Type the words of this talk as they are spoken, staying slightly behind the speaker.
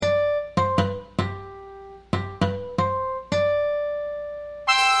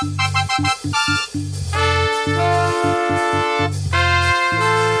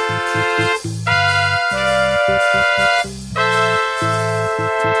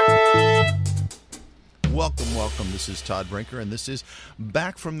welcome. This is Todd Brinker, and this is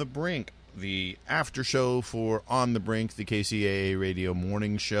Back from the Brink, the after show for On the Brink, the KCAA radio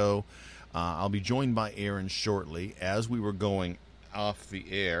morning show. I'll be joined by Aaron shortly. As we were going off the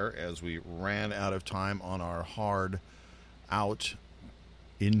air, as we ran out of time on our hard out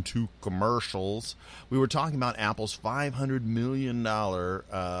into commercials, we were talking about Apple's $500 million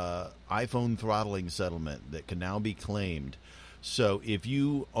iPhone throttling settlement that can now be claimed. So if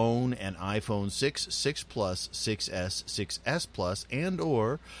you own an iPhone 6, 6 Plus, 6S, 6S Plus, and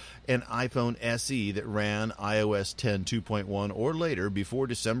or an iPhone SE that ran iOS 10 2.1 or later before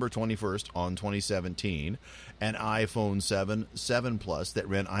December 21st on 2017, an iPhone 7, 7 Plus that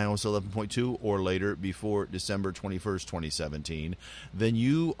ran iOS 11.2 or later before December 21st, 2017, then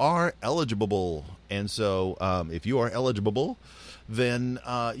you are eligible. And so if you are eligible, then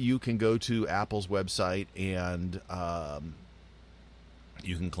you can go to Apple's website and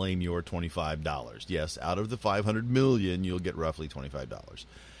you can claim your $25. Yes, out of the $500 million, you'll get roughly $25.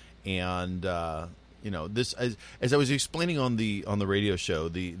 And this, as I was explaining on the radio show,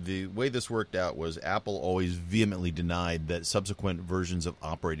 the way this worked out was Apple always vehemently denied that subsequent versions of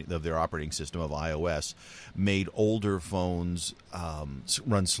their operating system of iOS made older phones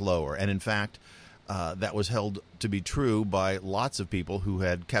run slower. And in fact, that was held to be true by lots of people who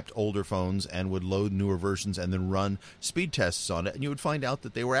had kept older phones and would load newer versions and then run speed tests on it. And you would find out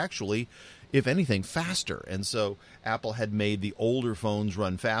that they were actually, if anything, faster. And so Apple had made the older phones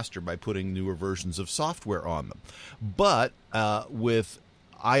run faster by putting newer versions of software on them. But with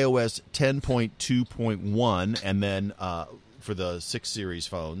iOS 10.2.1 and then for the 6 series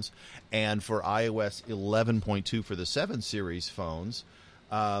phones and for iOS 11.2 for the 7 series phones,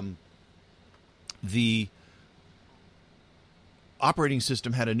 the operating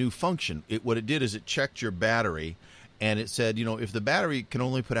system had a new function. What it did is it checked your battery, and it said, if the battery can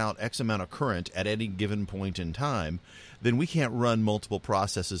only put out X amount of current at any given point in time, then we can't run multiple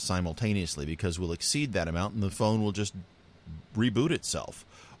processes simultaneously because we'll exceed that amount and the phone will just reboot itself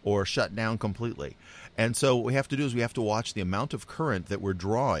or shut down completely. And so what we have to do is we have to watch the amount of current that we're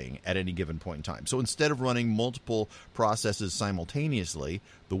drawing at any given point in time. So instead of running multiple processes simultaneously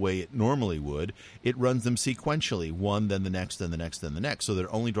the way it normally would, it runs them sequentially, one, then the next, then the next, then the next, so that it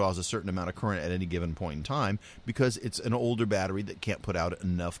only draws a certain amount of current at any given point in time because it's an older battery that can't put out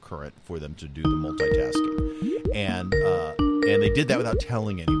enough current for them to do the multitasking. And they did that without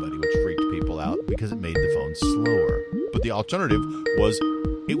telling anybody, which freaked people out because it made the phone slower. But the alternative was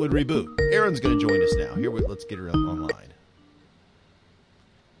it would reboot. Aaron's going to join us now. Let's get her online.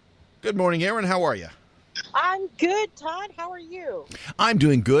 Good morning, Aaron. How are you? I'm good, Todd. How are you? I'm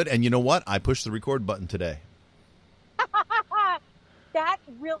doing good. And you know what? I pushed the record button today. That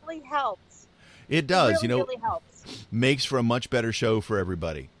really helps. It does. It really helps. Makes for a much better show for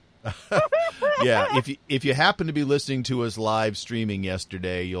everybody. Yeah. If you happen to be listening to us live streaming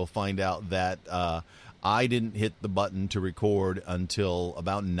yesterday, you'll find out that I didn't hit the button to record until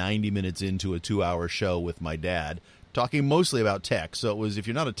about 90 minutes into a 2-hour show with my dad, talking mostly about tech. So it was, if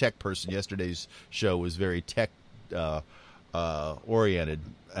you're not a tech person, yesterday's show was very tech oriented.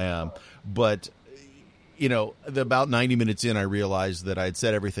 But about 90 minutes in, I realized that I'd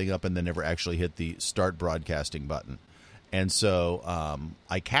set everything up and then never actually hit the start broadcasting button. And so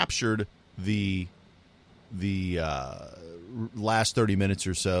I captured the last 30 minutes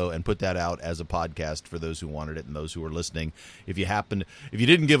or so and put that out as a podcast for those who wanted it and those who were listening. If you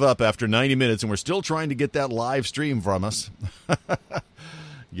didn't give up after 90 minutes and we're still trying to get that live stream from us,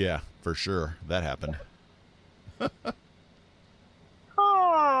 yeah, for sure, that happened.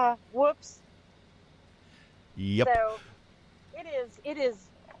 Whoops. Yep. So it is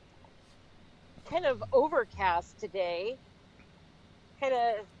kind of overcast today, kind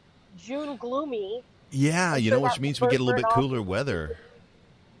of June gloomy. Yeah, which means we get a little bit cooler weather.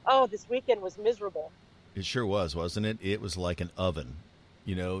 Oh, this weekend was miserable. It sure was, wasn't it? It was like an oven.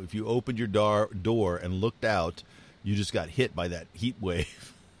 If you opened your door and looked out, you just got hit by that heat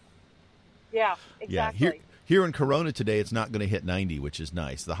wave. Yeah, exactly. Yeah, here in Corona today, it's not going to hit 90, which is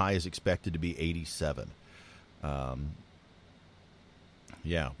nice. The high is expected to be 87.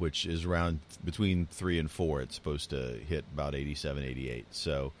 Which is around between 3 and 4. It's supposed to hit about 87, 88.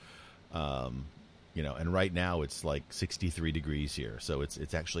 So, and right now it's like 63 degrees here. So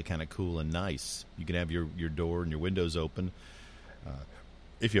it's actually kind of cool and nice. You can have your door and your windows open.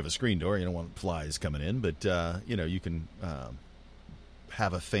 If you have a screen door, you don't want flies coming in. But, you can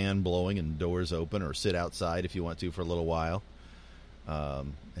have a fan blowing and doors open or sit outside if you want to for a little while.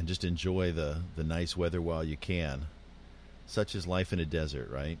 And just enjoy the nice weather while you can. Such is life in a desert,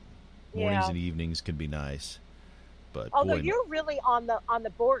 right? Mornings and evenings can be nice. But although boy, you're really on the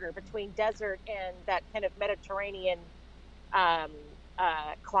border between desert and that kind of Mediterranean um,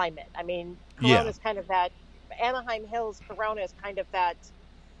 climate. I mean, Corona's kind of that. Anaheim Hills, Corona is kind of that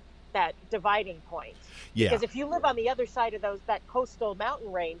dividing point. Yeah. Because if you live on the other side of that coastal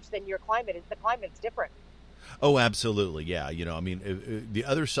mountain range, then the climate's different. Oh, absolutely. Yeah. I mean, the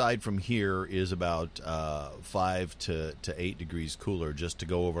other side from here is about 5 to 8 degrees cooler, just to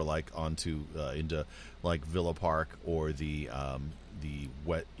go over like onto into like Villa Park or the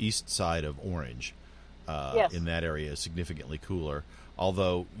east side of Orange. Yes. In that area is significantly cooler.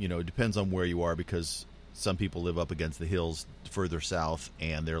 Although, it depends on where you are, because some people live up against the hills further south,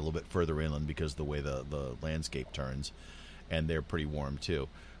 and they're a little bit further inland because of the way the landscape turns, and they're pretty warm too.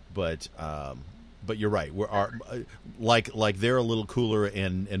 But you're right. Like they're a little cooler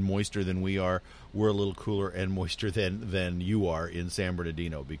and moister than we are. We're a little cooler and moister than you are in San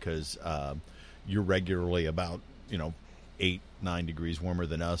Bernardino, because you're regularly about 8-9 degrees warmer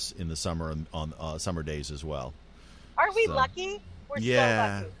than us in the summer on summer days as well. Are we lucky? We're so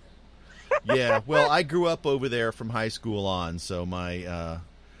lucky. Yeah, well, I grew up over there from high school on, so my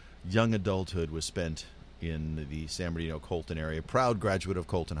young adulthood was spent in the San Bernardino Colton area. Proud graduate of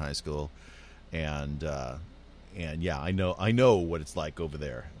Colton High School, and yeah, I know what it's like over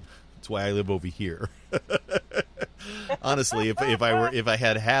there. That's why I live over here. Honestly, if I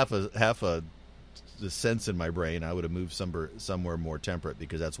had half a the sense in my brain, I would have moved somewhere more temperate,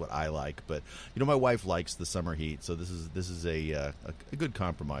 because that's what I like. But my wife likes the summer heat, so this is a good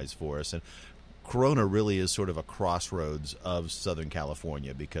compromise for us. And Corona really is sort of a crossroads of Southern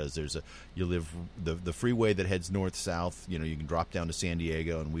California, because you live the freeway that heads north south. You can drop down to San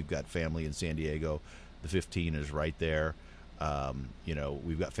Diego, and we've got family in San Diego. The 15 is right there.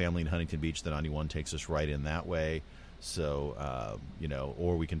 We've got family in Huntington Beach. The 91 takes us right in that way. So,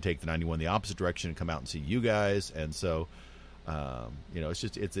 or we can take the 91 the opposite direction and come out and see you guys. And so,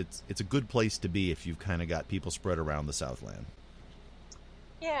 it's a good place to be if you've kind of got people spread around the Southland.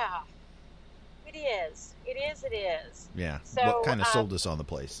 Yeah, it is. It is. Yeah. So, what kind of sold us on the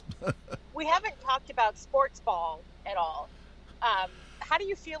place? We haven't talked about sports ball at all. How do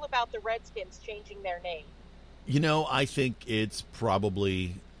you feel about the Redskins changing their name? I think it's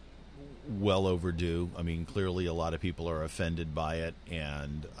probably well overdue. I mean, clearly a lot of people are offended by it,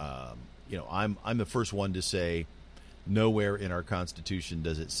 and I'm the first one to say nowhere in our Constitution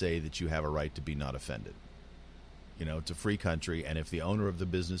does it say that you have a right to be not offended. It's a free country, and if the owner of the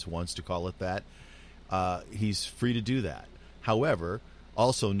business wants to call it that, he's free to do that. However,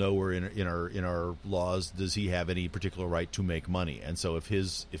 also nowhere in our laws does he have any particular right to make money. And so if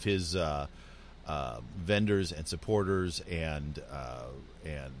his vendors and supporters and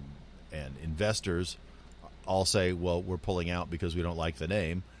investors all say, well, we're pulling out because we don't like the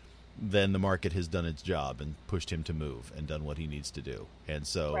name, then the market has done its job and pushed him to move and done what he needs to do. And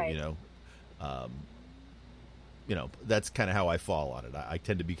so, right. That's kind of how I fall on it. I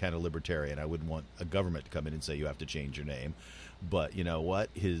tend to be kind of libertarian. I wouldn't want a government to come in and say you have to change your name. But you know what?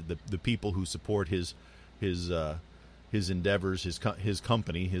 The people who support his endeavors, his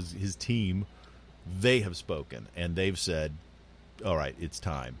company, his team, they have spoken, and they've said, all right, it's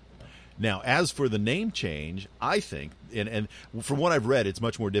time. Now, as for the name change, I think, and from what I've read, it's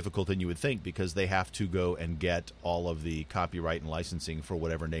much more difficult than you would think, because they have to go and get all of the copyright and licensing for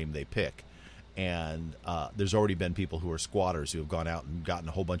whatever name they pick. And there's already been people who are squatters who have gone out and gotten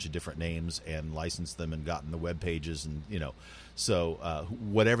a whole bunch of different names and licensed them and gotten the web pages, and so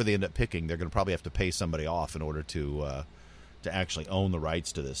whatever they end up picking, they're going to probably have to pay somebody off in order to actually own the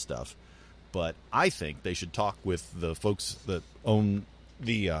rights to this stuff. But I think they should talk with the folks that own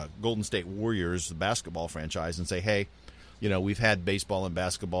the Golden State Warriors, the basketball franchise, and say, hey, we've had baseball and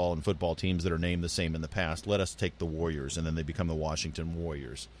basketball and football teams that are named the same in the past. Let us take the Warriors, and then they become the Washington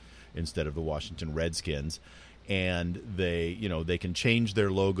Warriors instead of the Washington Redskins. And they can change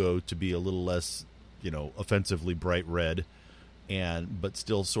their logo to be a little less, offensively bright red, but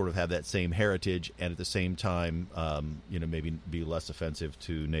still sort of have that same heritage, and at the same time, maybe be less offensive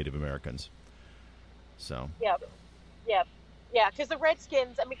to Native Americans. So. Yeah, because the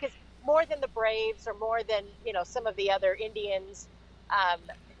Redskins, because more than the Braves or more than, some of the other Indians,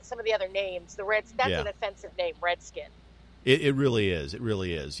 some of the other names, that's an offensive name, Redskin. It really is. It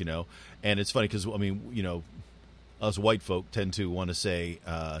really is, And it's funny because, us white folk tend to want to say,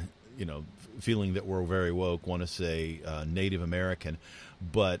 feeling that we're very woke, want to say Native American.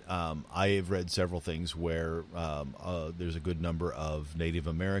 But I have read several things where there's a good number of Native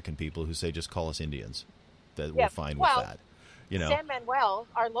American people who say just call us Indians, that we're fine with that. San Manuel,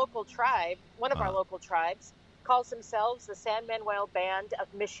 our local tribe, one of our local tribes, calls themselves the San Manuel Band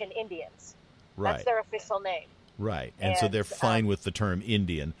of Mission Indians. Right. That's their official name. Right. And so they're fine with the term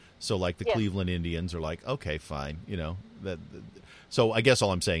Indian. So like the Cleveland Indians are like, okay, fine, you know, so I guess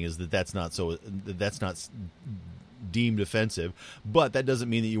all I'm saying is that's not deemed offensive, but that doesn't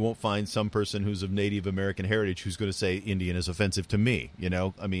mean that you won't find some person who's of Native American heritage who's going to say Indian is offensive to me. You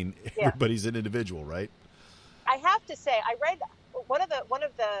know, I mean, everybody's an individual, right? I have to say, I read one of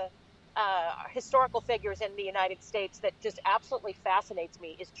the historical figures in the United States that just absolutely fascinates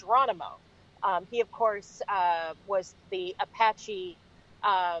me is Geronimo. He, of course, was the Apache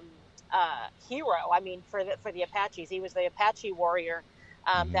hero. I mean, for the Apaches, he was the Apache warrior.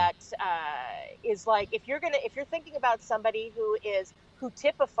 That is like, if you're thinking about somebody who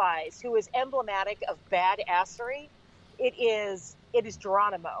typifies, who is emblematic of badassery, it is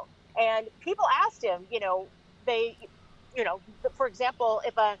Geronimo. And people asked him, for example,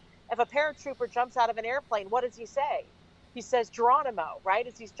 if a paratrooper jumps out of an airplane, what does he say? He says Geronimo, right,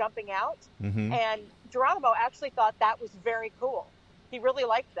 as he's jumping out. Mm-hmm. And Geronimo actually thought that was very cool. He really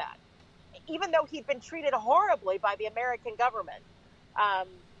liked that, even though he'd been treated horribly by the American government.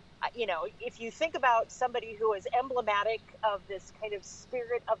 If you think about somebody who is emblematic of this kind of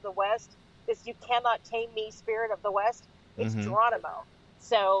spirit of the West, this "you cannot tame me" spirit of the West, it's Geronimo.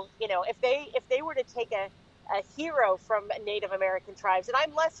 So, if they were to take a hero from Native American tribes, and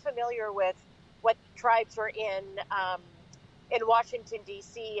I'm less familiar with what tribes are in Washington,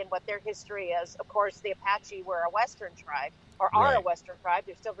 D.C. and what their history is. Of course, the Apache were a Western tribe, or are a Western tribe.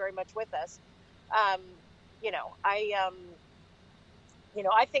 They're still very much with us.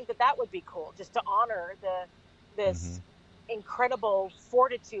 I think that would be cool, just to honor this incredible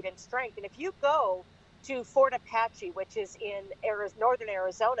fortitude and strength. And if you go to Fort Apache, which is in northern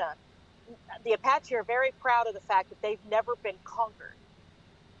Arizona, the Apache are very proud of the fact that they've never been conquered.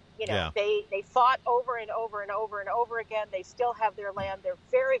 They fought over and over and over and over again. They still have their land. They're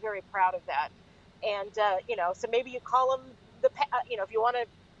very, very proud of that. And, so maybe you call them if you want to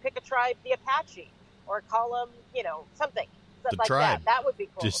pick a tribe, the Apache, or call them, something the like tribe. That would be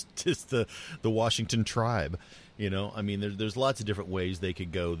cool. Just the Washington tribe. I mean, there's lots of different ways they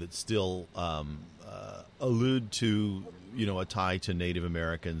could go that still allude to, a tie to Native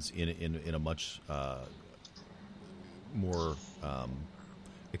Americans in a much more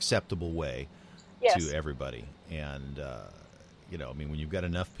acceptable way to everybody. And, I mean, when you've got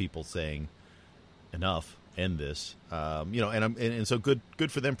enough people saying enough, end this, and so good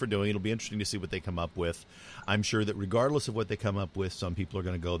for them for doing it. It'll be interesting to see what they come up with. I'm sure that regardless of what they come up with, some people are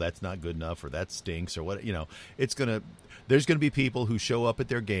going to go, that's not good enough, or that stinks, or what, there's going to be people who show up at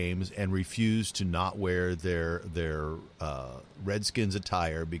their games and refuse to not wear their Redskins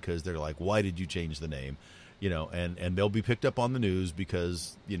attire because they're like, why did you change the name? And they'll be picked up on the news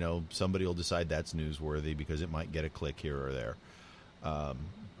because, somebody will decide that's newsworthy because it might get a click here or there.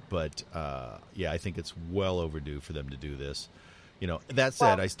 But I think it's well overdue for them to do this. That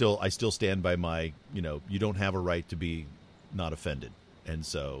said, I still stand by my, you don't have a right to be not offended. And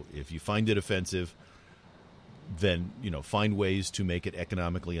so if you find it offensive, then, find ways to make it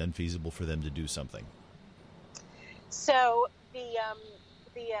economically unfeasible for them to do something. So the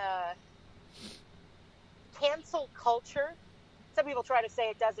cancel culture, some people try to say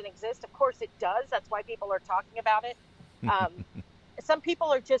it doesn't exist. Of course it does. That's why people are talking about it. Some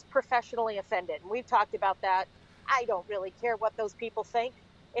people are just professionally offended, and we've talked about that. I don't really care what those people think.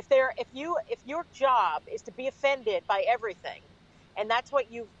 If your job is to be offended by everything, and that's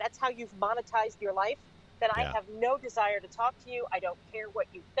how you've monetized your life, then I have no desire to talk to you. I don't care what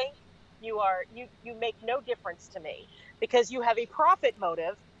you think. You make no difference to me because you have a profit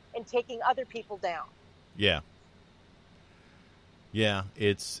motive in taking other people down. Yeah. Yeah,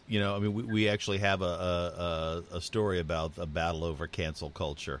 it's, I mean, we actually have a story about a battle over cancel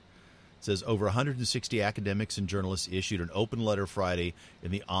culture. It says over 160 academics and journalists issued an open letter Friday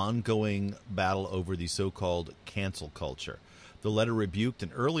in the ongoing battle over the so-called cancel culture. The letter rebuked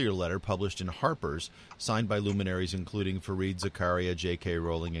an earlier letter published in Harper's, signed by luminaries including Fareed Zakaria, J.K.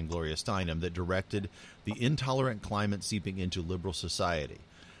 Rowling, and Gloria Steinem, that directed the intolerant climate seeping into liberal society.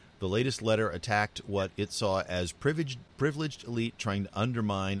 The latest letter attacked what it saw as privileged elite trying to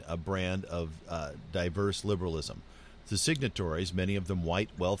undermine a brand of diverse liberalism. The signatories, many of them white,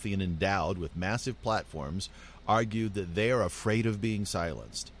 wealthy, and endowed with massive platforms, argued that they are afraid of being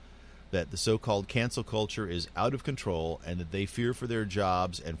silenced, that the so-called cancel culture is out of control, and that they fear for their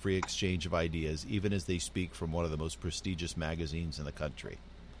jobs and free exchange of ideas, even as they speak from one of the most prestigious magazines in the country.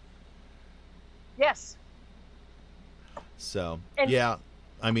 Yes. So,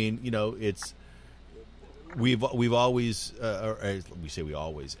 I mean, it's we've always we say we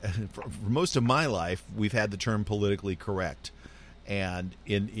always for most of my life we've had the term politically correct, and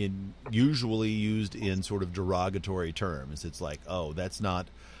in usually used in sort of derogatory terms. It's like, oh, that's not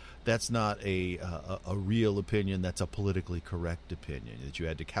a real opinion. That's a politically correct opinion. That you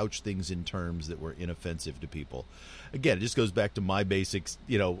had to couch things in terms that were inoffensive to people. Again, it just goes back to my basic,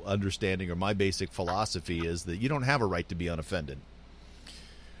 understanding, or my basic philosophy is that you don't have a right to be unoffended.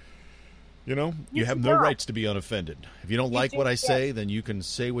 You have no rights to be unoffended. If you don't like what I say, then you can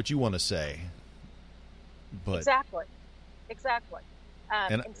say what you want to say. But exactly.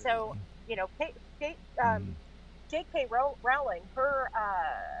 And so, J.K. Rowling, her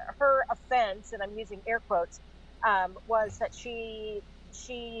offense, and I'm using air quotes, was that she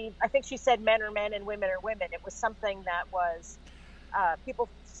I think she said men are men and women are women. It was something that was people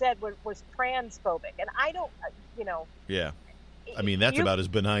said was transphobic, and I don't, Yeah. I mean, that's about as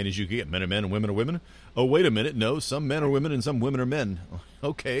benign as you get. Men are men and women are women. Oh, wait a minute. No, some men are women and some women are men.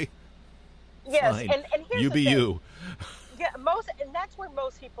 Okay. Yes, fine. And here's you the be thing. you. Yeah, and that's where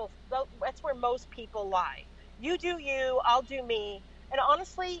most people lie. You do you, I'll do me. And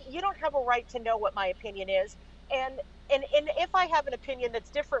honestly, you don't have a right to know what my opinion is. And if I have an opinion that's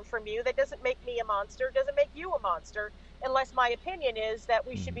different from you, that doesn't make me a monster, doesn't make you a monster, unless my opinion is that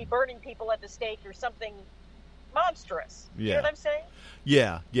we should be burning people at the stake or something monstrous. Yeah. You know what I'm saying?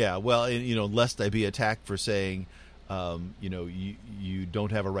 Yeah. Well, lest I be attacked for saying, you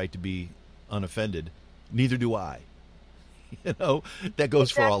don't have a right to be unoffended. Neither do I. That goes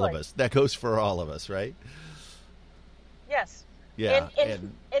for all of us. That goes for all of us, right? Yes. Yeah.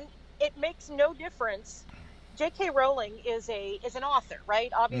 And it makes no difference. J.K. Rowling is an author,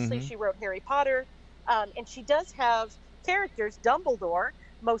 right? Obviously, she wrote Harry Potter, and she does have characters, Dumbledore,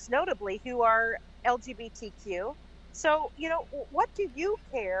 most notably, who are LGBTQ. So, what do you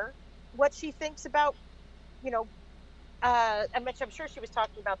care what she thinks about, I'm sure she was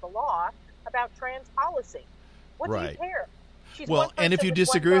talking about the law, about trans policy. What do you care? She's and if you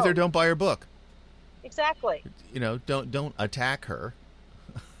disagree with her, don't buy her book. Exactly. Don't attack her.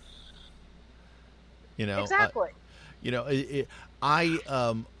 Exactly.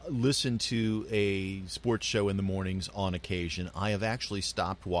 I listen to a sports show in the mornings on occasion. I have actually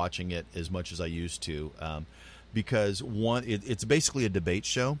stopped watching it as much as I used to because it's basically a debate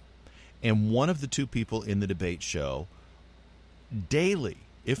show, and one of the two people in the debate show daily,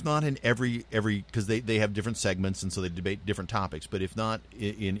 if not in every because they have different segments and so they debate different topics, but if not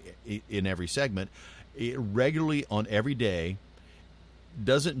in every segment, regularly on every day,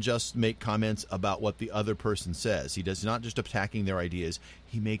 doesn't just make comments about what the other person says. He does not just attacking their ideas.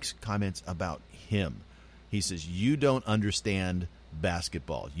 He makes comments about him. He says, you don't understand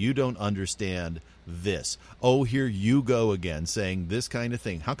basketball. You don't understand this. Oh, here you go again saying this kind of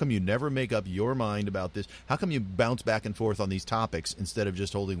thing. How come you never make up your mind about this? How come you bounce back and forth on these topics instead of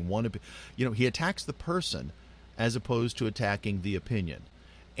just holding one opinion? He attacks the person as opposed to attacking the opinion.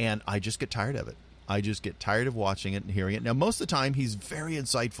 And I just get tired of it. I just get tired of watching it and hearing it. Now, most of the time, he's very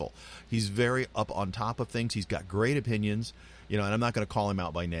insightful. He's very up on top of things. He's got great opinions, and I'm not going to call him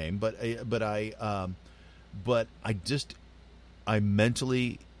out by name, but I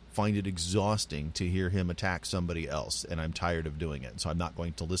mentally find it exhausting to hear him attack somebody else, and I'm tired of doing it. So I'm not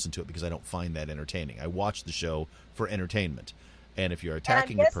going to listen to it because I don't find that entertaining. I watch the show for entertainment, and if you're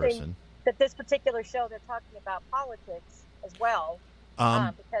attacking a person, that this particular show they're talking about politics as well,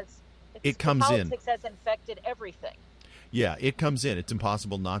 because it comes in. Politics has infected everything. Yeah, it comes in. It's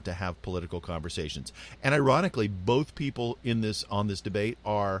impossible not to have political conversations. And ironically, both people on this debate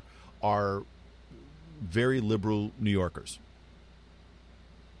are very liberal New Yorkers.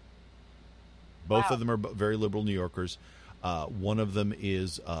 Both of them are very liberal New Yorkers. One of them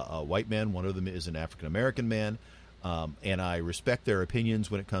is a white man. One of them is an African-American man. And I respect their opinions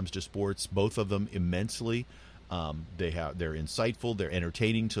when it comes to sports, both of them immensely. They're insightful. They're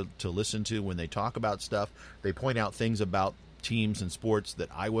entertaining to listen to when they talk about stuff. They point out things about teams and sports that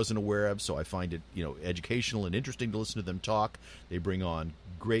I wasn't aware of, so I find it educational and interesting to listen to them talk. They bring on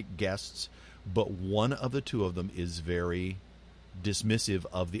great guests, but one of the two of them is very dismissive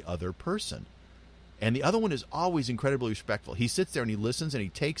of the other person. And the other one is always incredibly respectful. He sits there and he listens and he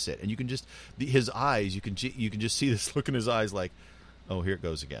takes it, and you can just his eyes. You can just see this look in his eyes, like, oh, here it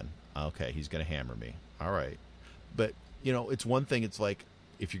goes again. Okay, he's going to hammer me. All right. But, it's one thing. It's like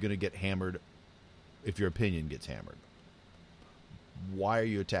if you're going to get hammered, if your opinion gets hammered, why are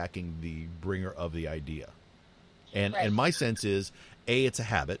you attacking the bringer of the idea? And right. And my sense is, A, it's a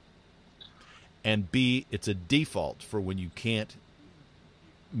habit, and B, it's a default for when you can't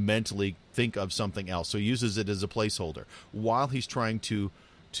mentally think of something else. So he uses it as a placeholder. While he's trying to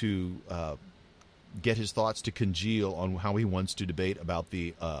get his thoughts to congeal on how he wants to debate about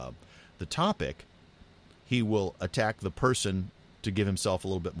the topic, he will attack the person to give himself a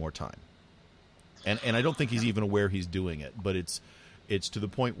little bit more time. And I don't think he's even aware he's doing it, but it's to the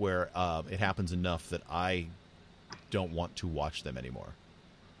point where it happens enough that I don't want to watch them anymore.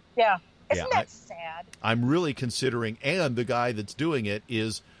 Yeah. Isn't that sad? I'm really considering, and the guy that's doing it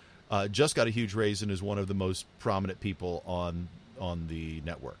is just got a huge raise and is one of the most prominent people on the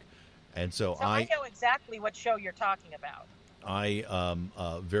network. And so I know exactly what show you're talking about. I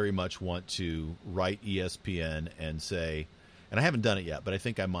very much want to write ESPN and say, and I haven't done it yet, but I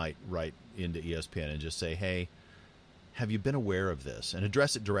think I might write into ESPN and just say, hey, have you been aware of this? And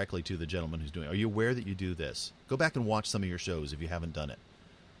address it directly to the gentleman who's doing it. Are you aware that you do this? Go back and watch some of your shows if you haven't done it.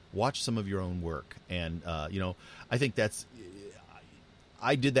 Watch some of your own work. And, I think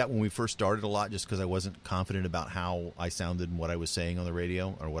I did that when we first started a lot just because I wasn't confident about how I sounded and what I was saying on the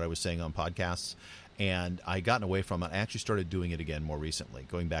radio or what I was saying on podcasts. And I gotten away from it. I actually started doing it again more recently,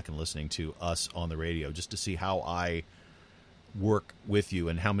 going back and listening to us on the radio just to see how I work with you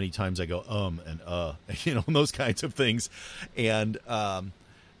and how many times I go and and those kinds of things. And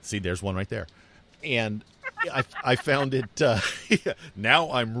see, there's one right there. And I found it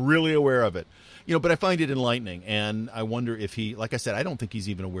now I'm really aware of it. But I find it enlightening, and I wonder if he, like I said, I don't think he's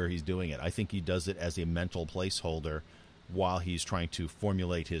even aware he's doing it. I think he does it as a mental placeholder while he's trying to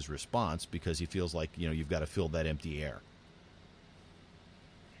formulate his response because he feels like, you've got to fill that empty air.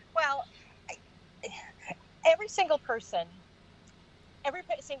 Well, every single person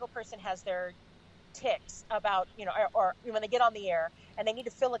has their ticks about, or when they get on the air and they need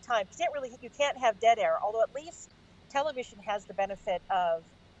to fill a time. You can't have dead air, although at least television has the benefit of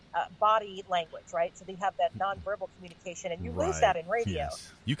body language, right? So they have that nonverbal communication, and you lose that in radio. Yes.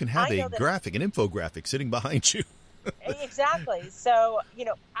 You can have an infographic sitting behind you. Exactly. So,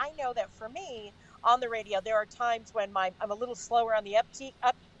 I know that for me on the radio, there are times when I'm a little slower on the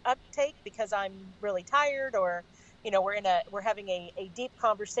uptake because I'm really tired, or we're having a deep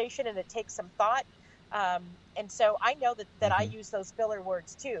conversation and it takes some thought. And so I know that I use those filler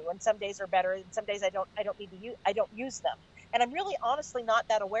words too. And some days are better, and some days I don't use them. And I'm really honestly not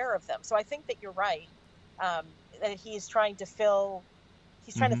that aware of them. So I think that you're right, that he's trying to fill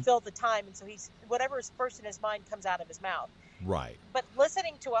the time. And so whatever is first in his mind comes out of his mouth. Right. But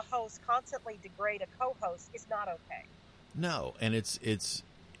listening to a host constantly degrade a co-host is not okay. No. And it's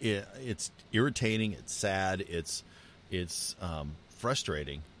irritating. It's sad. It's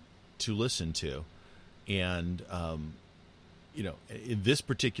frustrating to listen to. And, in this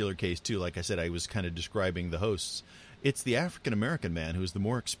particular case too, like I said, I was kind of describing the hosts. It's the African-American man who's the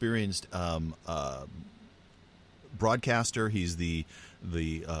more experienced broadcaster. He's the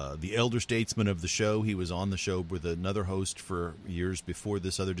elder statesman of the show. He was on the show with another host for years before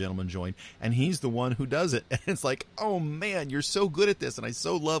this other gentleman joined, and he's the one who does it. And it's like, oh man, you're so good at this, and I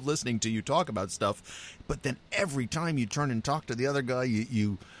so love listening to you talk about stuff. But then every time you turn and talk to the other guy,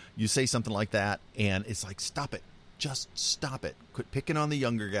 you say something like that, and it's like, stop it. Just stop it. Quit picking on the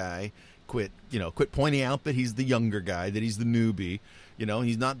younger guy. Quit pointing out that he's the younger guy, that he's the newbie.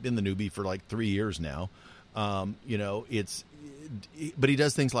 He's not been the newbie for like 3 years now. But he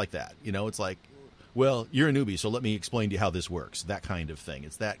does things like that. It's like, well, you're a newbie, so let me explain to you how this works. That kind of thing.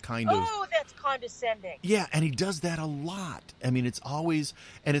 It's that kind of. Oh, that's condescending. Yeah, and he does that a lot. I mean, it's always,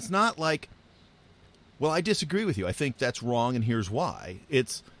 and it's not like, well, I disagree with you. I think that's wrong, and here's why.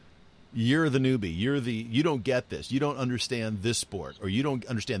 It's, you're the newbie. You don't get this. You don't understand this sport, or you don't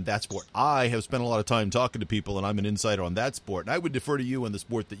understand that sport. I have spent a lot of time talking to people, and I'm an insider on that sport, and I would defer to you in the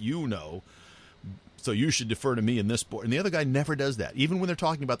sport that you know, so you should defer to me in this sport. And the other guy never does that, even when they're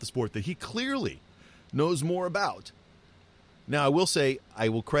talking about the sport that he clearly knows more about. Now, I will say, I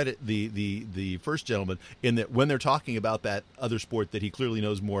will credit the first gentleman in that when they're talking about that other sport that he clearly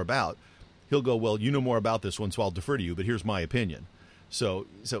knows more about, he'll go, well, you know more about this one, so I'll defer to you, but here's my opinion. So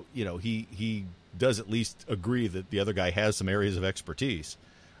he does at least agree that the other guy has some areas of expertise,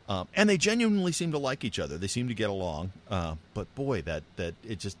 and they genuinely seem to like each other. They seem to get along. But boy, that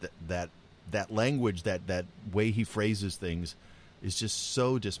language, that way he phrases things, is just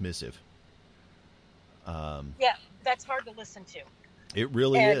so dismissive. Yeah, that's hard to listen to. It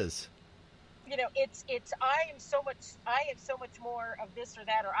really is. I have so much more of this or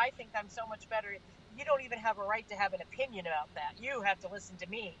that, or I think I'm so much better. You don't even have a right to have an opinion about that. You have to listen to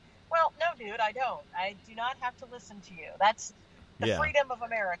me. Well, no, dude, I don't. I do not have to listen to you. That's the freedom of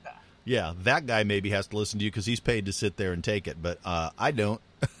America. Yeah, that guy maybe has to listen to you because he's paid to sit there and take it, but I don't.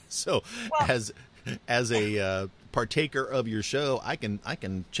 So, as a partaker of your show, I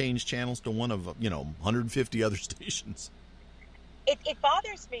can change channels to one of 150 other stations. It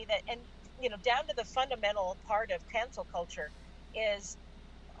bothers me that, and down to the fundamental part of cancel culture is.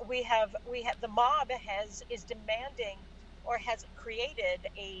 We have the mob is demanding or has created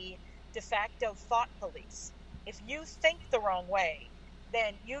a de facto thought police. If you think the wrong way,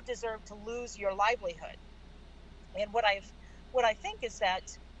 then you deserve to lose your livelihood. And what I think is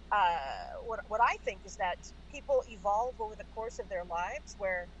that people evolve over the course of their lives,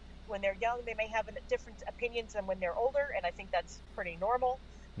 where when they're young they may have different opinions than when they're older, and I think that's pretty normal.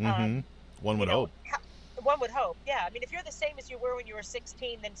 One would hope. One would hope, yeah. I mean, if you're the same as you were when you were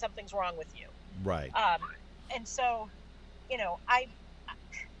 16, then something's wrong with you. Right. And so, we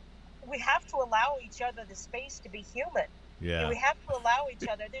have to allow each other the space to be human. Yeah. We have to allow each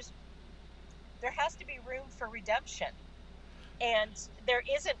other. There has to be room for redemption. And there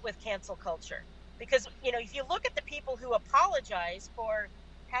isn't with cancel culture. Because, if you look at the people who apologize for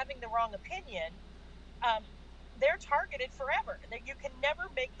having the wrong opinion, they're targeted forever. You can never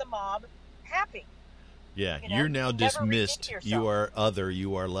make the mob happy. Yeah, you're now dismissed. You are other.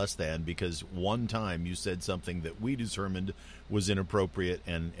 You are less than, because one time you said something that we determined was inappropriate,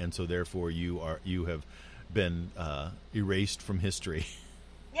 and so therefore you have been erased from history.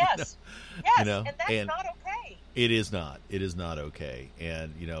 Yes, yes, and that's not okay. It is not. It is not okay.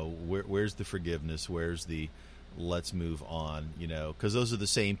 And where's the forgiveness? Where's the let's move on? Because those are the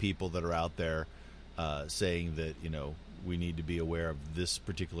same people that are out there saying that we need to be aware of this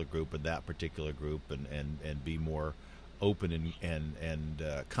particular group and that particular group, and be more open and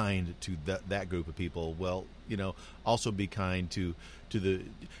kind to that group of people. Well, also be kind to the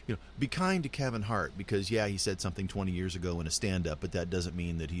be kind to Kevin Hart, because he said something 20 years ago in a stand-up, but that doesn't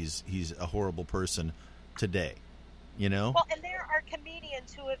mean that he's a horrible person today. Well, and there are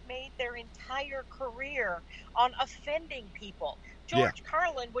comedians who have made their entire career on offending people. George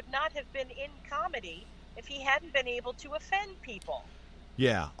Carlin would not have been in comedy if he hadn't been able to offend people.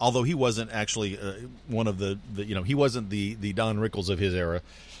 Yeah, although he wasn't actually one of the he wasn't the Don Rickles of his era.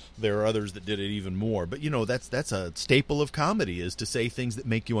 There are others that did it even more. But that's a staple of comedy, is to say things that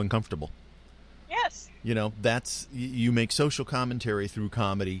make you uncomfortable. Yes. That's you make social commentary through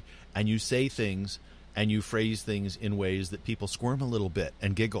comedy, and you say things and you phrase things in ways that people squirm a little bit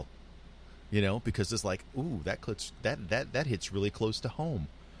and giggle. Because it's like, ooh, that hits really close to home.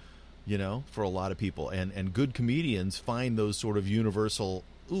 For a lot of people. And good comedians find those sort of universal,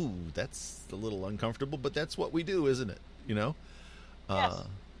 ooh, that's a little uncomfortable, but that's what we do, isn't it? Yes.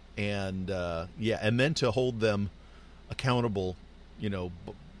 And then to hold them accountable, to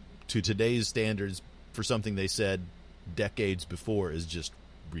today's standards for something they said decades before is just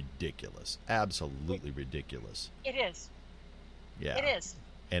ridiculous. Absolutely ridiculous. It is. Yeah. It is.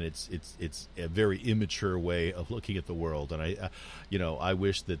 And it's a very immature way of looking at the world. And I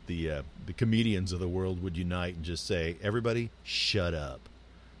wish that the comedians of the world would unite and just say, everybody, shut up.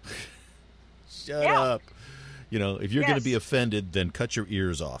 Shut up. If you're going to be offended, then cut your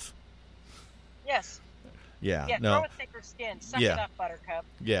ears off. Yes. Yeah. Yeah. No. Grow a thicker skin. Suck it up, Buttercup.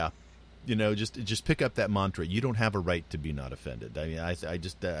 Yeah. Just pick up that mantra. You don't have a right to be not offended. I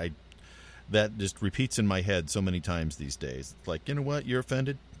mean, that just repeats in my head so many times these days. It's like, you know what? You're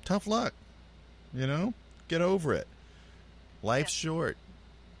offended? Tough luck. Get over it. Life's short.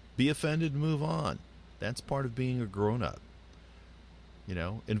 Be offended and move on. That's part of being a grown-up.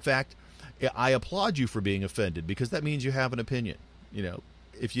 In fact, I applaud you for being offended, because that means you have an opinion.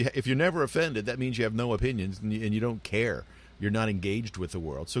 If you're never offended, that means you have no opinions and you don't care. You're not engaged with the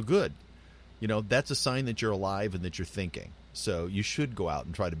world. So good. That's a sign that you're alive and that you're thinking. So you should go out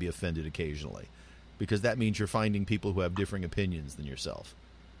and try to be offended occasionally, because that means you're finding people who have differing opinions than yourself.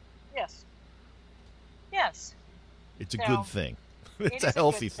 Yes. Yes. It's a good thing. It's a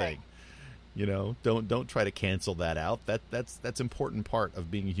healthy thing. Don't try to cancel that out. That's an important part of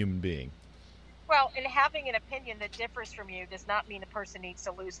being a human being. Well, and having an opinion that differs from you does not mean a person needs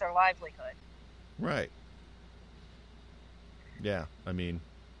to lose their livelihood. Right. Yeah. I mean,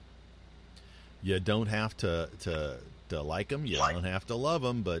 you don't have to like them. You don't have to love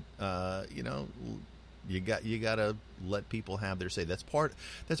them, but you got to let people have their say. That's part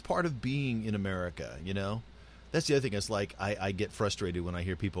of being in America. That's the other thing. It's like I get frustrated when I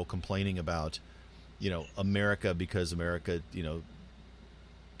hear people complaining about America, because America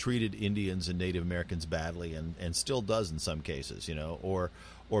treated Indians and Native Americans badly, and still does in some cases. Or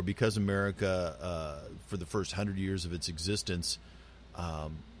because America for the first 100 years of its existence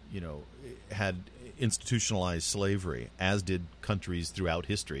had institutionalized slavery, as did countries throughout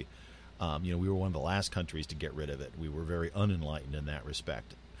history. We were one of the last countries to get rid of it. We were very unenlightened in that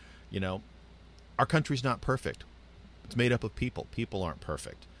respect. Our country's not perfect. It's made up of people. People aren't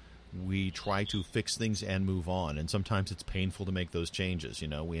perfect. We try to fix things and move on, and sometimes it's painful to make those changes.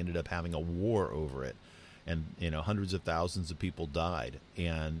 We ended up having a war over it, and hundreds of thousands of people died,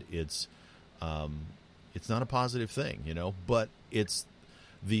 and it's It's not a positive thing, but it's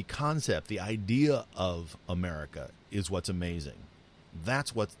the concept, the idea of America is what's amazing.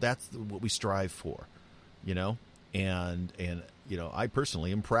 That's what we strive for, and I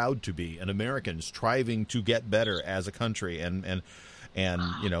personally am proud to be an American striving to get better as a country, and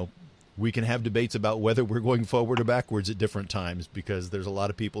we can have debates about whether we're going forward or backwards at different times, because there's a lot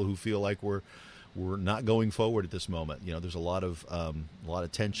of people who feel like we're not going forward at this moment. There's a lot of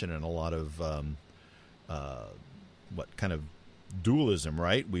tension and a lot of what kind of dualism,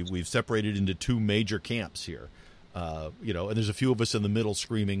 right? We've separated into two major camps here, and there's a few of us in the middle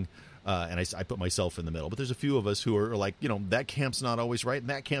screaming, and I put myself in the middle, but there's a few of us who are like, that camp's not always right, and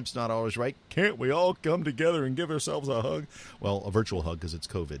that camp's not always right. Can't we all come together and give ourselves a hug? Well, a virtual hug because it's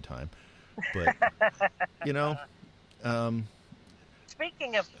COVID time, but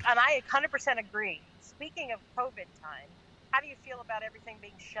Speaking of, and I 100% agree. Speaking of COVID time, how do you feel about everything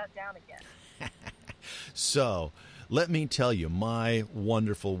being shut down again? So, let me tell you, my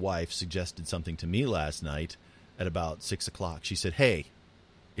wonderful wife suggested something to me last night at about 6 o'clock. She said, hey,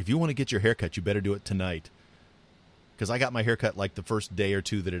 if you want to get your hair cut, you better do it tonight. Because I got my hair cut like the first day or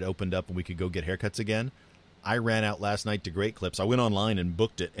two that it opened up and we could go get haircuts again. I ran out last night to Great Clips. I went online and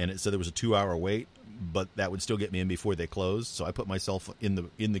booked it, and it said there was a 2-hour wait, but that would still get me in before they closed. So I put myself in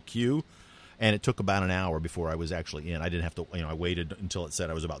the queue, and it took about an hour before I was actually in. I didn't have to, I waited until it said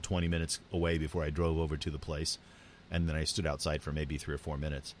I was about 20 minutes away before I drove over to the place. And then I stood outside for maybe 3 or 4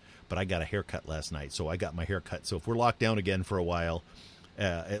 minutes. But I got a haircut last night, so I got my hair cut. So if we're locked down again for a while,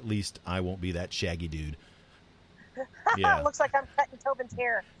 at least I won't be that shaggy dude. Yeah. It looks like I'm cutting Tobin's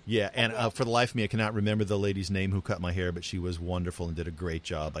hair. Yeah, and for the life of me, I cannot remember the lady's name who cut my hair, but she was wonderful and did a great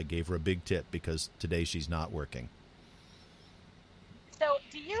job. I gave her a big tip because today she's not working. So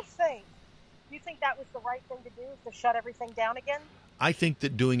do you think that was the right thing to do, is to shut everything down again? I think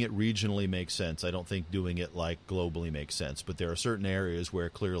that doing it regionally makes sense. I don't think doing it like globally makes sense. But there are certain areas where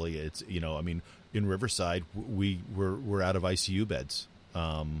clearly it's, in Riverside, we're out of ICU beds.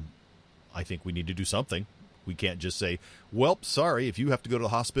 I think we need to do something. We can't just say, well, sorry, if you have to go to the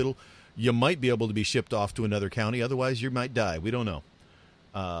hospital, you might be able to be shipped off to another county. Otherwise, you might die. We don't know.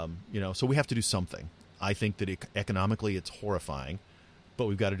 So we have to do something. I think that economically it's horrifying, but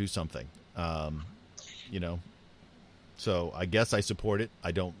we've got to do something. So I guess I support it.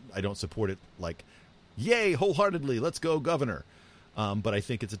 I don't support it like, yay, wholeheartedly, let's go, governor. But I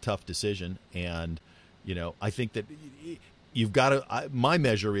think it's a tough decision. And, I think that you've got to, my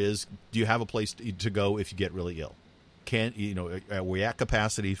measure is, do you have a place to go if you get really ill? Are we at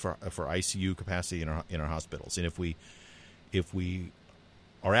capacity for ICU capacity in our hospitals? And if we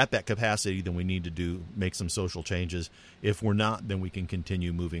are at that capacity, then we need to make some social changes. If we're not, then we can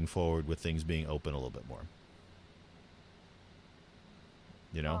continue moving forward with things being open a little bit more.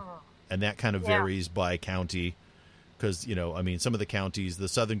 And that kind of varies by county, because, some of the counties, the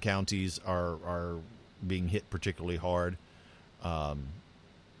southern counties are being hit particularly hard. Some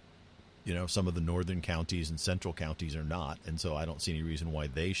of the northern counties and central counties are not. And so I don't see any reason why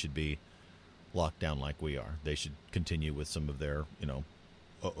they should be locked down like we are. They should continue with some of their,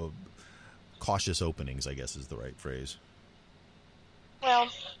 cautious openings, I guess is the right phrase. Well,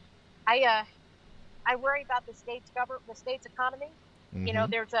 I worry about the state's economy.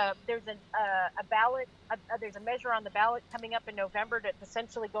 Mm-hmm. There's a ballot. There's a measure on the ballot coming up in November that's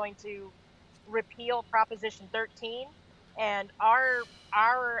essentially going to repeal Proposition 13, and our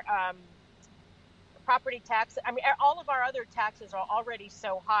property tax. I mean, all of our other taxes are already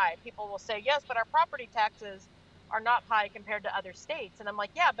so high. People will say, yes, but our property taxes are not high compared to other states. And I'm like,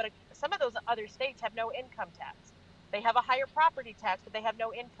 yeah, but some of those other states have no income tax. They have a higher property tax, but they have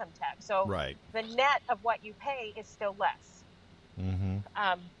no income tax. So right. The net of what you pay is still less. Mm-hmm.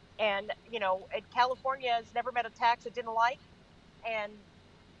 California has never met a tax it didn't like. And,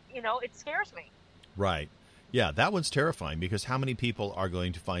 it scares me. Right. Yeah, that one's terrifying, because how many people are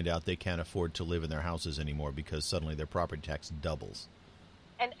going to find out they can't afford to live in their houses anymore because suddenly their property tax doubles?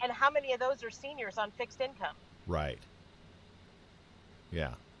 And how many of those are seniors on fixed income? Right.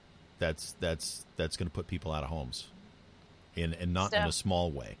 Yeah. That's going to put people out of homes, and not in a small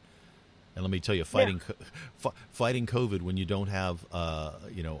way. And let me tell you, fighting COVID when you don't have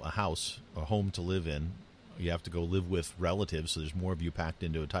a house, a home to live in, you have to go live with relatives, so there's more of you packed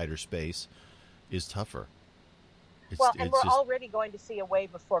into a tighter space, is tougher. We're already going to see a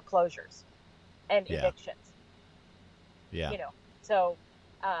wave of foreclosures and evictions. Yeah. So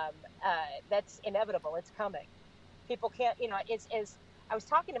that's inevitable. It's coming. People can't. I was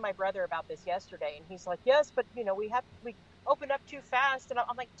talking to my brother about this yesterday, and he's like, "Yes, but we opened up too fast," and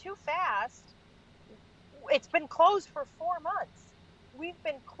I'm like, "Too fast? It's been closed for 4 months. We've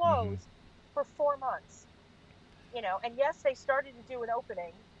been closed for 4 months. And yes, they started to do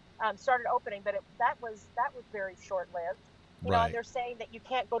opening, but that was very short-lived. Right. And they're saying that you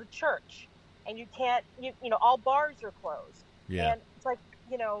can't go to church, and you can't, all bars are closed. Yeah. And it's like,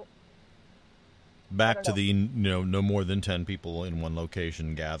 back to the no more than 10 people in one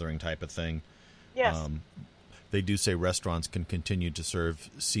location gathering type of thing. Yes. They do say restaurants can continue to serve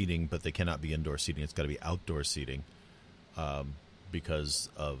seating, but they cannot be indoor seating. It's got to be outdoor seating because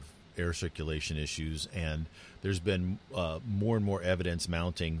of air circulation issues. And there's been more and more evidence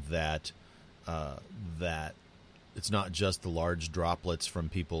mounting that it's not just the large droplets from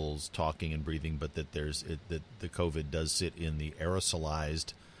people's talking and breathing, but that that the COVID does sit in the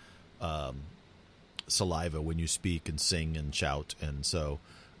aerosolized saliva when you speak and sing and shout, and so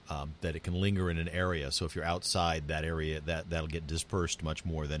that it can linger in an area. So if you're outside that area, that'll get dispersed much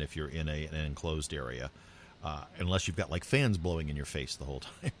more than if you're in an enclosed area, unless you've got like fans blowing in your face the whole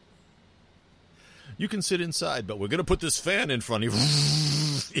time. You can sit inside, but we're going to put this fan in front of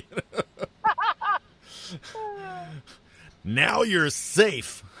you. Now you're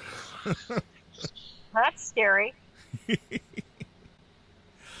safe. That's scary.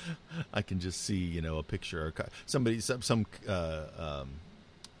 I can just see, a picture. Some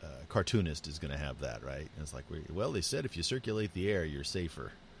cartoonist is going to have that, right? And it's like, well, they said if you circulate the air, you're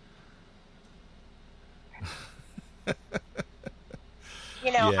safer.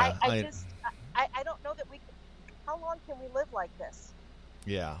 Yeah, I don't know that we can. How long can we live like this?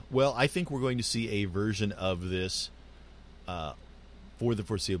 Yeah. Well, I think we're going to see a version of this for the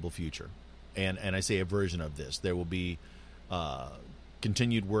foreseeable future. And I say a version of this. There will be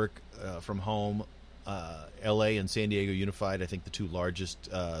continued work from home. L.A. and San Diego Unified, I think the two largest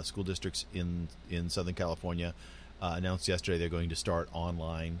school districts in Southern California, announced yesterday they're going to start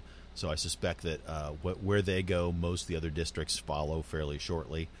online. So I suspect that where they go, most of the other districts follow fairly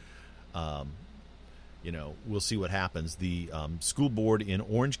shortly. We'll see what happens. The school board in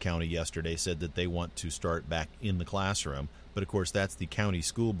Orange County yesterday said that they want to start back in the classroom. But, of course, that's the county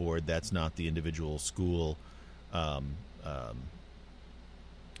school board. That's not the individual school, what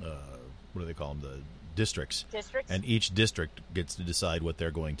do they call them, the districts. And each district gets to decide what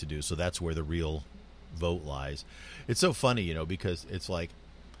they're going to do. So that's where the real vote lies. It's so funny, because it's like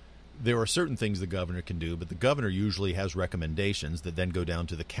there are certain things the governor can do, but the governor usually has recommendations that then go down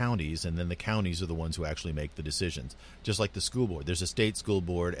to the counties, and then the counties are the ones who actually make the decisions. Just like the school board. There's a state school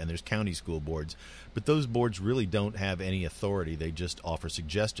board and there's county school boards, but those boards really don't have any authority. They just offer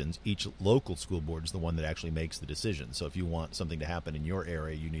suggestions. Each local school board is the one that actually makes the decision. So if you want something to happen in your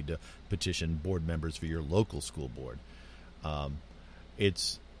area, you need to petition board members for your local school board.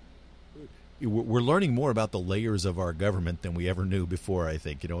 We're learning more about the layers of our government than we ever knew before, I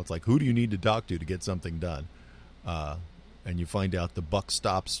think. It's like, who do you need to talk to get something done? And you find out the buck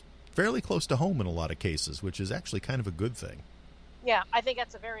stops fairly close to home in a lot of cases, which is actually kind of a good thing. Yeah, I think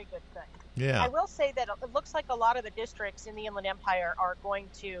that's a very good thing. Yeah. I will say that it looks like a lot of the districts in the Inland Empire are going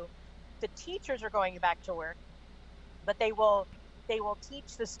to, the teachers are going back to work, but they will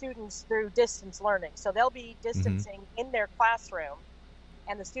teach the students through distance learning. So they'll be distancing in their classroom,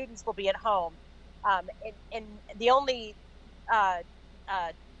 and the students will be at home. And the only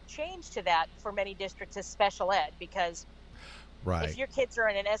change to that for many districts is special ed, because if your kids are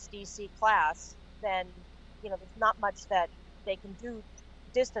in an SDC class, then there's not much that they can do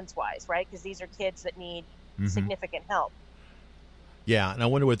distance-wise, right? Because these are kids that need significant help. Yeah, and I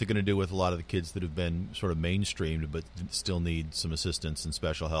wonder what they're going to do with a lot of the kids that have been sort of mainstreamed but still need some assistance and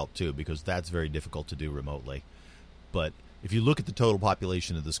special help too, because that's very difficult to do remotely. But if you look at the total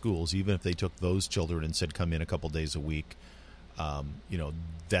population of the schools, even if they took those children and said come in a couple days a week,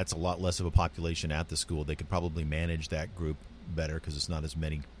 that's a lot less of a population at the school. They could probably manage that group better because it's not as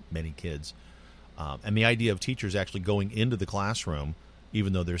many kids. And the idea of teachers actually going into the classroom,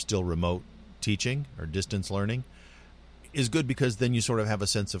 even though they're still remote teaching or distance learning, is good, because then you sort of have a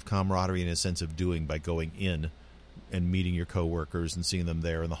sense of camaraderie and a sense of doing by going in and meeting your coworkers and seeing them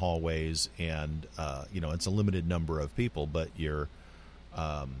there in the hallways. And, it's a limited number of people, but you're,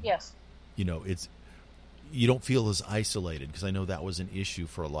 yes, you don't feel as isolated, because I know that was an issue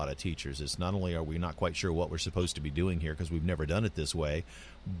for a lot of teachers. It's not only are we not quite sure what we're supposed to be doing here because we've never done it this way,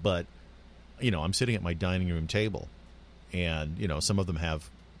 but, I'm sitting at my dining room table and, some of them have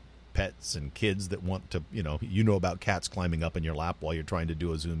pets and kids that want to, about cats climbing up in your lap while you're trying to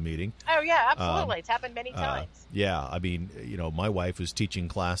do a Zoom meeting. Oh, yeah, absolutely. It's happened many times. Yeah, I mean, my wife was teaching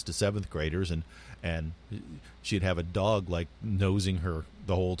class to 7th graders, and she'd have a dog, like, nosing her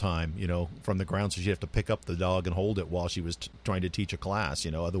the whole time, from the ground, so she'd have to pick up the dog and hold it while she was trying to teach a class,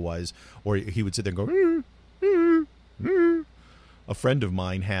 otherwise, or he would sit there and go, a friend of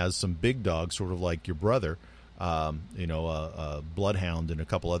mine has some big dogs, sort of like your brother, a bloodhound and a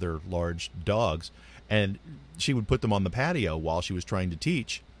couple other large dogs, and she would put them on the patio while she was trying to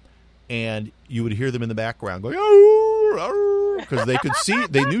teach, and you would hear them in the background going, because they could see,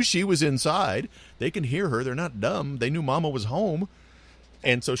 they knew she was inside. They can hear her. They're not dumb. They knew Mama was home.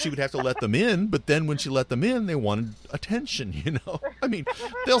 And so she would have to let them in, but then when she let them in, they wanted attention, I mean,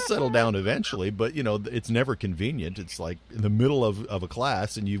 they'll settle down eventually, but, it's never convenient. It's like in the middle of a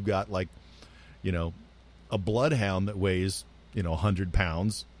class, and you've got, like, a bloodhound that weighs, 100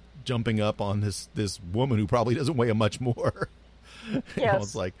 pounds jumping up on this woman who probably doesn't weigh much more. Yes.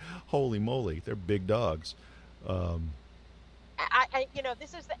 It's like, holy moly, they're big dogs.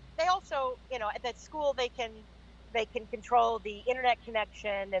 This is, they also, at that school, they can control the internet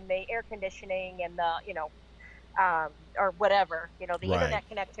connection and the air conditioning and the, or whatever, the Right. internet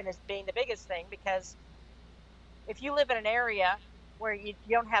connection is being the biggest thing, because if you live in an area where you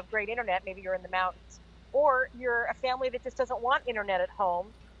don't have great internet, maybe you're in the mountains, or you're a family that just doesn't want internet at home,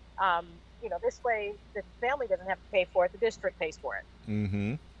 this way the family doesn't have to pay for it. The district pays for it.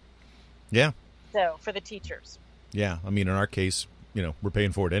 Mm-hmm. Yeah. So for the teachers. Yeah. I mean, in our case, we're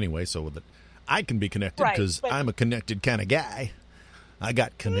paying for it anyway, so that I can be connected because I'm a connected kind of guy. I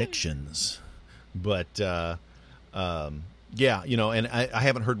got connections. But, yeah, and I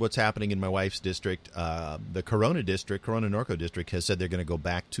haven't heard what's happening in my wife's district. The Corona Norco district has said they're going to go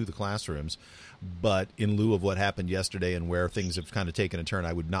back to the classrooms. But in lieu of what happened yesterday and where things have kind of taken a turn,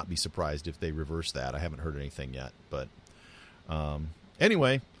 I would not be surprised if they reverse that. I haven't heard anything yet. But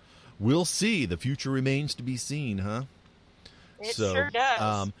anyway, we'll see. The future remains to be seen, huh? It sure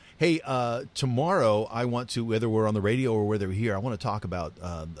does. Hey, tomorrow I want to, whether we're on the radio or whether we're here, I want to talk about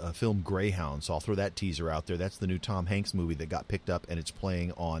a film, Greyhound. So I'll throw that teaser out there. That's the new Tom Hanks movie that got picked up, and it's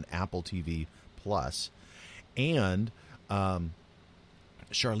playing on Apple TV Plus. And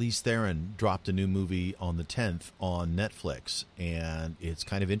Charlize Theron dropped a new movie on the 10th on Netflix, and it's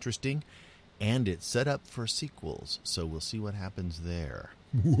kind of interesting, and it's set up for sequels. So we'll see what happens there.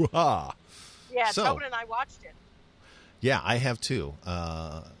 Yeah, Tobin and I watched it. Yeah, I have too.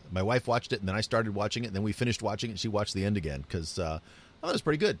 My wife watched it, and then I started watching it, and then we finished watching it, and she watched the end again because I thought it was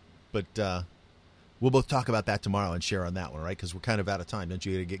pretty good. But we'll both talk about that tomorrow and share on that one, right? Because we're kind of out of time. Don't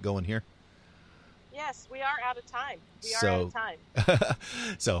you get going here? Yes, we are out of time. Out of time.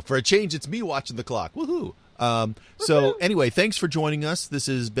 So for a change, it's me watching the clock. Woohoo! So anyway, thanks for joining us. This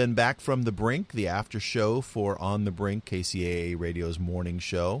has been Back from the Brink, the after show for On the Brink, KCAA Radio's morning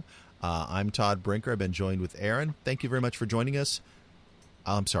show. I'm Todd Brinker. I've been joined with Aaron. Thank you very much for joining us.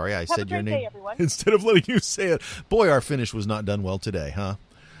 I'm sorry, I said your name day, everyone. instead of letting you say it. Boy, our finish was not done well today, huh?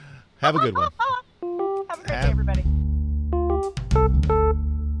 Have a good one. Have a great day, everybody.